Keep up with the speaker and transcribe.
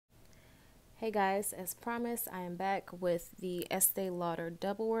Hey guys, as promised, I am back with the Estée Lauder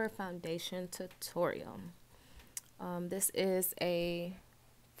Double Wear Foundation tutorial. This is a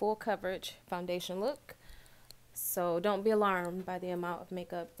full coverage foundation look, so don't be alarmed by the amount of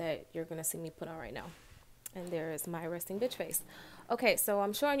makeup that you're going to see me put on right now. And there is my resting bitch face. Okay, so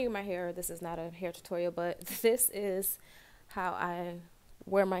I'm showing you my hair. This is not a hair tutorial, but this is how I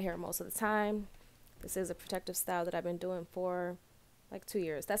wear my hair most of the time. This is a protective style that I've been doing for like 2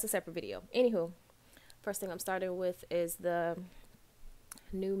 years. That's a separate video. Anywho, first thing I'm starting with is the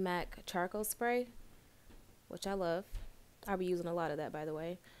new MAC charcoal spray, which I love. I'll be using a lot of that, by the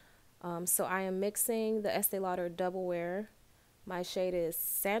way. So I am mixing the Estee Lauder Double Wear. My shade is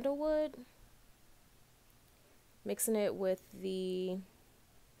Sandalwood. Mixing it with the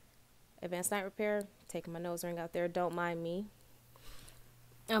Advanced Night Repair. Taking my nose ring out there, don't mind me.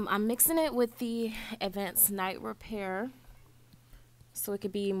 I'm mixing it with the Advanced Night Repair so it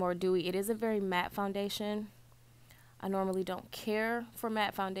could be more dewy. It is a very matte foundation. I normally don't care for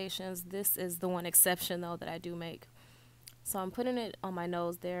matte foundations. This is the one exception though that I do make. So I'm putting it on my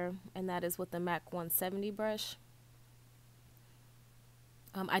nose there, and that is with the MAC 170 brush.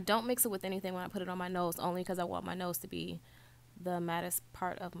 I don't mix it with anything when I put it on my nose, only because I want my nose to be the mattest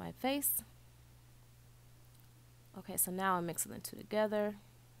part of my face. Okay, so now I'm mixing the two together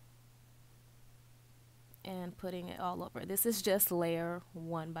and putting it all over. This is just layer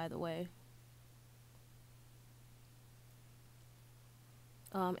 1, by the way.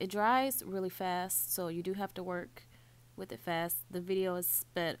 It dries really fast, so you do have to work with it fast. The video is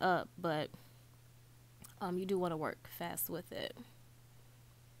sped up, but you do want to work fast with it.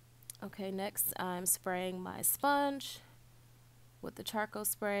 Okay, next I'm spraying my sponge with the charcoal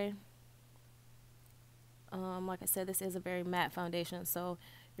spray. Like I said, this is a very matte foundation, so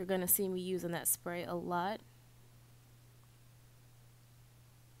you're going to see me using that spray a lot.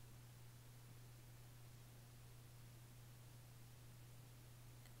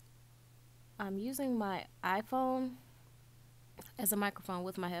 I'm using my iPhone as a microphone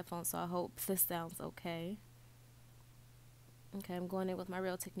with my headphones, so I hope this sounds okay. Okay, I'm going in with my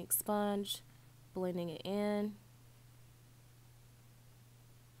Real Technique sponge, blending it in.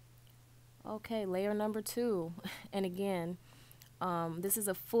 Okay, layer number 2. And again, this is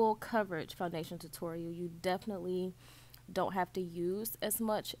a full coverage foundation tutorial. You definitely don't have to use as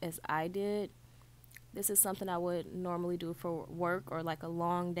much as I did. This is something I would normally do for work or like a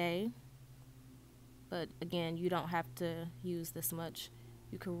long day. But again, you don't have to use this much.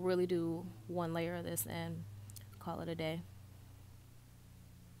 You can really do one layer of this and call it a day.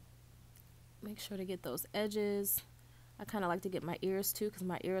 Make sure to get those edges. I kind of like to get my ears too, because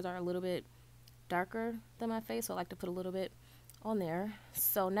my ears are a little bit darker than my face, so I like to put a little bit on there.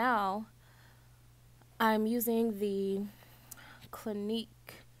 So now I'm using the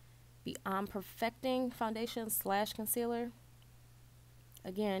Clinique Beyond Perfecting Foundation / Concealer.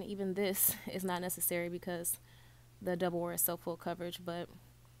 Again, even this is not necessary because the Double Wear is so full coverage, but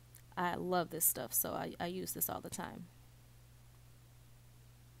I love this stuff, so I use this all the time.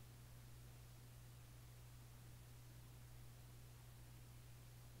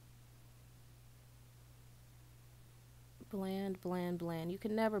 Blend, blend, blend. You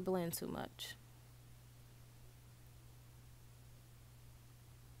can never blend too much.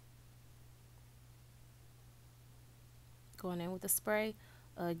 Going in with the spray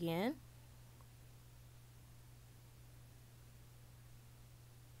again.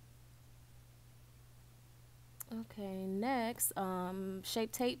 Okay, next,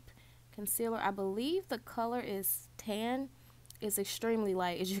 Shape Tape concealer. I believe the color is tan. It's extremely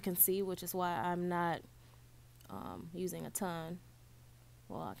light, as you can see, which is why I'm not using a ton.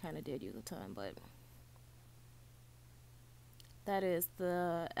 Well, I kind of did use a ton, but that is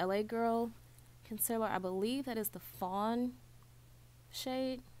the LA Girl concealer. I believe that is the fawn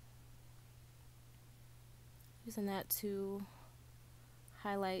shade. Using that to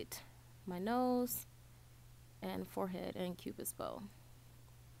highlight my nose and forehead and cupid's bow.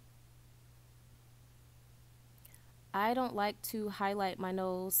 I don't like to highlight my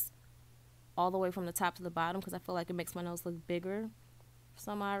nose all the way from the top to the bottom because I feel like it makes my nose look bigger for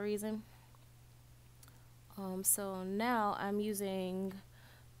some odd reason. So now I'm using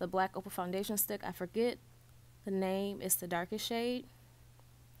the black Opal foundation stick. I forget the name. It's the darkest shade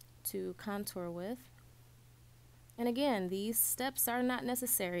to contour with. And again, these steps are not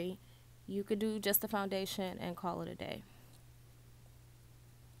necessary. You could do just the foundation and call it a day.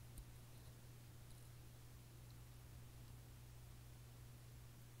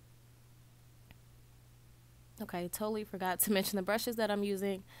 Okay, totally forgot to mention the brushes that I'm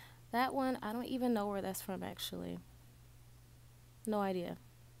using. That one, I don't even know where that's from actually. No idea.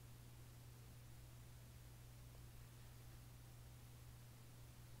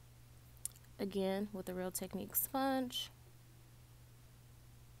 again with the Real Technique sponge.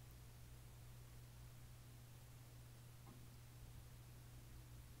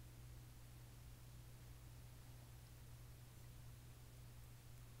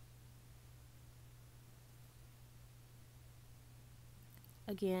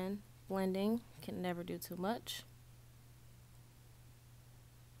 Again, blending, can never do too much.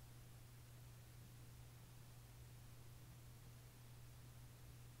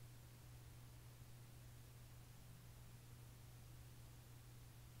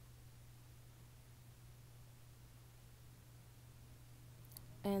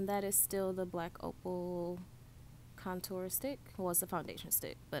 And that is still the black Opal contour stick. Well, it's a foundation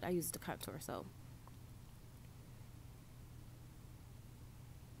stick, but I used the contour, so.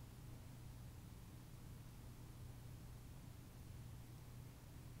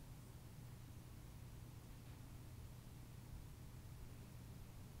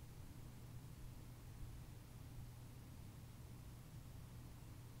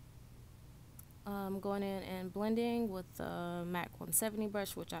 Going in and blending with the MAC 170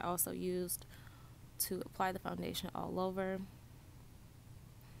 brush, which I also used to apply the foundation all over.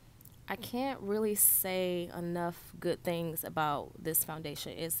 I can't really say enough good things about this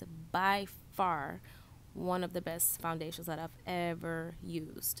foundation. It's by far one of the best foundations that I've ever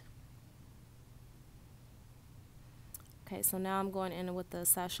used. Okay, so now I'm going in with the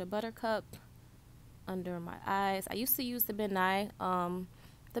Sacha Buttercup under my eyes. I used to use the Midnight.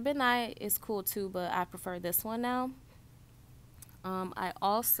 The Midnight is cool too, but I prefer this one now. I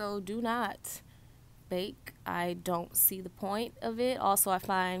also do not bake. I don't see the point of it. Also, I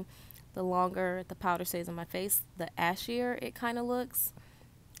find the longer the powder stays on my face, the ashier it kind of looks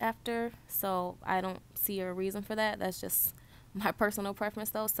after. So I don't see a reason for that. That's just my personal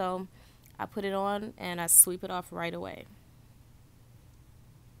preference though. So I put it on and I sweep it off right away.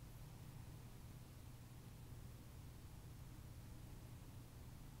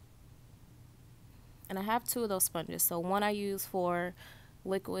 And I have two of those sponges. So one I use for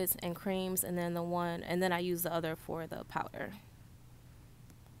liquids and creams, and then I use the other for the powder.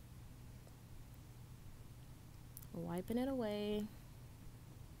 Wiping it away.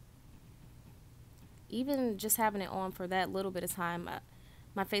 Even just having it on for that little bit of time,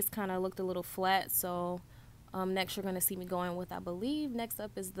 my face kind of looked a little flat. So next you're going to see me going with, I believe next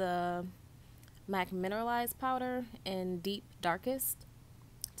up is the MAC Mineralize powder in Deep Darkest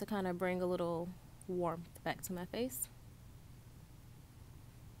to kind of bring a little warmth back to my face.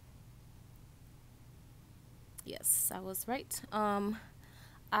 Yes, I was right.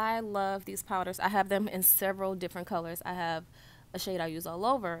 I love these powders. I have them in several different colors. I have a shade I use all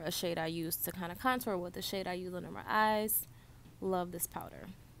over, a shade I use to kind of contour with, a shade I use under my eyes. Love this powder.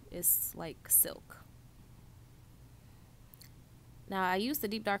 It's like silk. Now I use the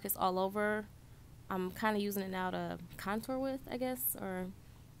Deep Darkest all over. I'm kind of using it now to contour with, I guess, or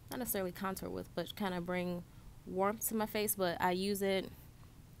not necessarily contour with, but kind of bring warmth to my face. But I use it,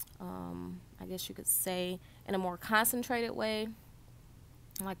 I guess you could say, in a more concentrated way,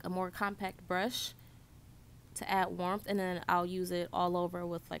 like a more compact brush to add warmth, and then I'll use it all over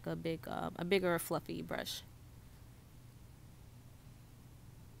with like a bigger fluffy brush.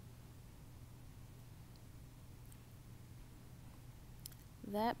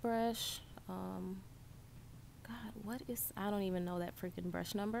 That brush, God, what is, I don't even know that freaking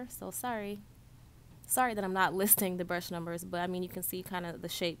brush number, so sorry that I'm not listing the brush numbers, but I mean you can see kind of the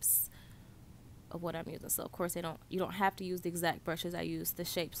shapes of what I'm using. So of course you don't have to use the exact brushes I use. The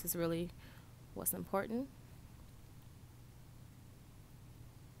shapes is really what's important.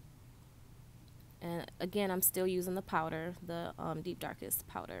 And again, I'm still using the powder, the Deep Darkest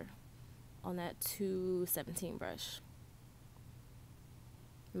powder on that 217 brush,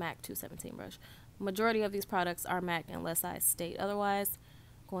 MAC 217 brush. Majority of these products are MAC unless I state otherwise.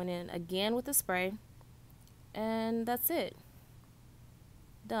 Going in again with the spray, and that's it.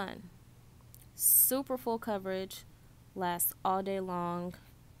 Done. Super full coverage, lasts all day long.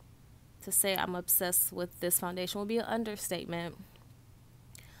 To say I'm obsessed with this foundation will be an understatement.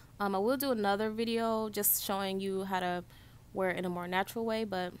 I will do another video just showing you how to wear it in a more natural way,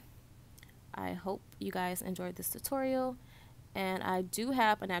 but I hope you guys enjoyed this tutorial. And I do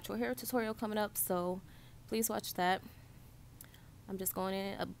have a natural hair tutorial coming up, so please watch that. I'm just going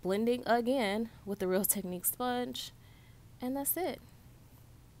in, blending again with the Real Technique sponge, and that's it.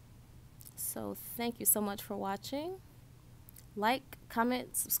 So thank you so much for watching. Like,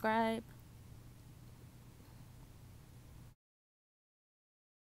 comment, subscribe.